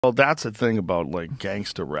Well, that's the thing about like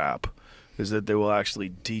gangster rap, is that they will actually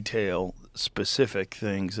detail specific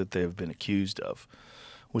things that they have been accused of,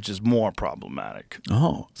 which is more problematic.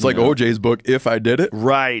 Oh, it's like OJ's book, If I Did It.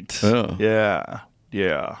 Right. Yeah.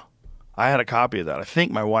 Yeah. I had a copy of that. I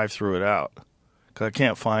think my wife threw it out because I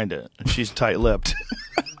can't find it, and she's tight-lipped.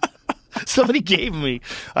 Somebody gave me,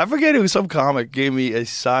 I forget who, some comic gave me a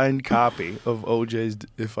signed copy of OJ's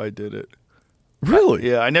If I Did It. Really?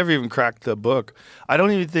 Yeah, I never even cracked the book. I don't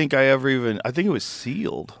even think I ever even, I think it was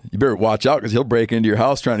sealed. You better watch out because he'll break into your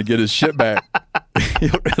house trying to get his shit back.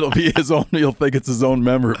 It'll be his own, he'll think it's his own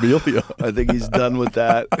memorabilia. I think he's done with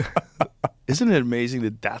that. Isn't it amazing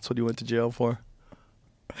that that's what he went to jail for?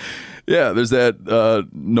 Yeah, there's that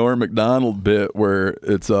Norm Macdonald bit where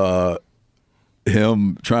it's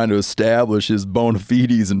him trying to establish his bona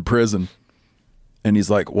fides in prison. And he's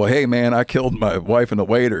like, well, hey, man, I killed my wife and a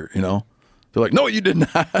waiter, you know? They're like, no, you did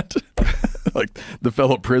not. Like, the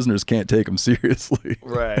fellow prisoners can't take him seriously.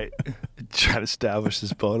 Right. Try to establish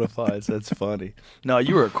his bona fides. That's funny. No,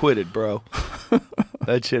 you were acquitted, bro.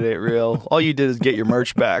 That shit ain't real. All you did is get your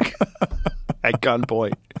merch back at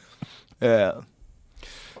gunpoint. Yeah.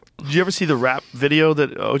 Did you ever see the rap video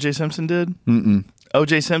that Oj Simpson did? Mm-mm.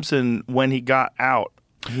 Oj Simpson, when he got out,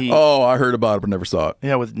 he I heard about it but never saw it.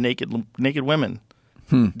 Yeah, with naked women.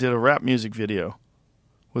 Did a rap music video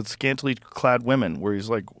with scantily clad women where he's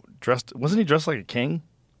like dressed. Wasn't he dressed like a king,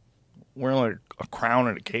 wearing like a crown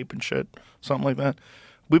and a cape and shit, something like that?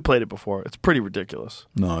 We played it before. It's pretty ridiculous.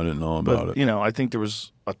 No, I didn't know about it. You know, I think there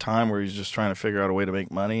was a time where he's just trying to figure out a way to make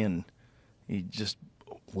money, and he just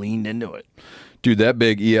leaned into it. Dude, that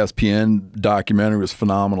big ESPN documentary was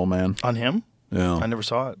phenomenal, man. On him? Yeah. I never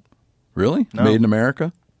saw it. Really? No. Made in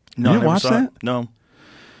America? No, You I didn't never watch saw that? it. No.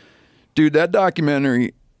 Dude, that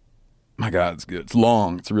documentary, my God, it's good. It's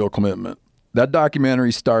long. It's a real commitment. That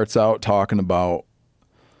documentary starts out talking about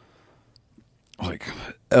like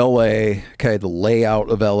LA, okay, the layout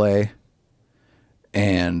of LA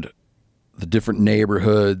and the different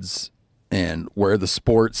neighborhoods and where the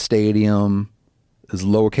sports stadium is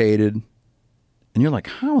located. And you're like,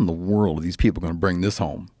 how in the world are these people going to bring this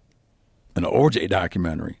home? An OJ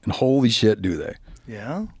documentary. And holy shit, do they?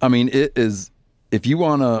 Yeah? I mean, it is, if you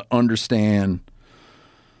want to understand,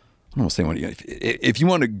 I don't want to say what if you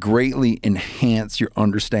want to greatly enhance your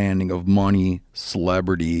understanding of money,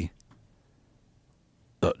 celebrity,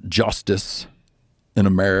 justice in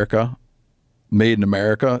America, Made in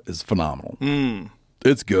America is phenomenal.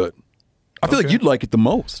 It's good. I feel like you'd like it the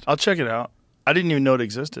most. I'll check it out. I didn't even know it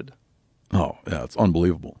existed. Oh, yeah, it's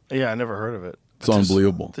unbelievable. Yeah, I never heard of it. It's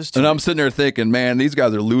unbelievable. And I'm sitting there thinking, man, these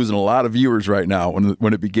guys are losing a lot of viewers right now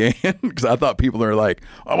when it began, because I thought people are like,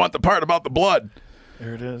 I want the part about the blood.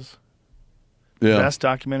 There it is. Yeah. Best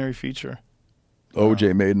documentary feature.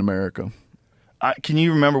 OJ Made in America. Can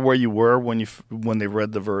you remember where you were when they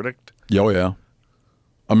read the verdict? Oh, yeah.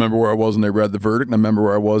 I remember where I was when they read the verdict, and I remember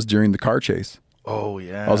where I was during the car chase. Oh,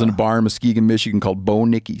 yeah. I was in a bar in Muskegon, Michigan called Bo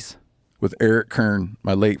Nicky's with Eric Kern,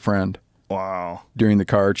 my late friend. Wow. During the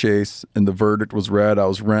car chase, and the verdict was read. I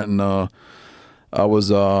was renting a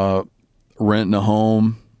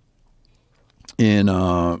home in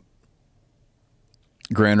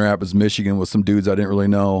Grand Rapids, Michigan, with some dudes I didn't really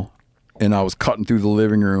know, and I was cutting through the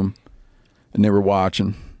living room, and they were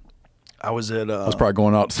watching. I was probably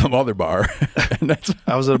going out to some other bar.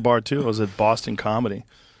 I was at a bar too. I was at Boston Comedy.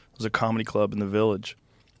 It was a comedy club in the Village.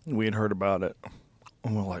 We had heard about it,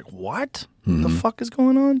 and we're like, "What the fuck is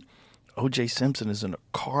going on?" O.J. Simpson is in a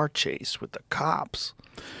car chase with the cops.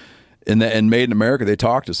 And Made in America, they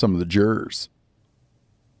talked to some of the jurors.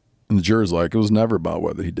 And the jurors like, it was never about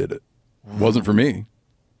whether he did it. It wasn't for me.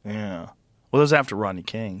 Yeah. Well, it was after Rodney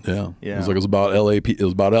King. Yeah. Yeah. It was like, it was about LA. It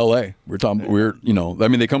was about LA. We're talking, you know, I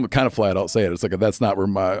mean, they come kind of flat out say it. It's like, that's not where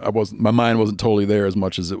my mind wasn't totally there as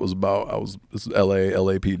much as it was about, this is LA,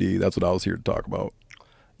 LAPD. That's what I was here to talk about.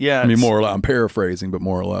 Yeah. I mean, more or less, I'm paraphrasing, but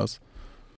more or less.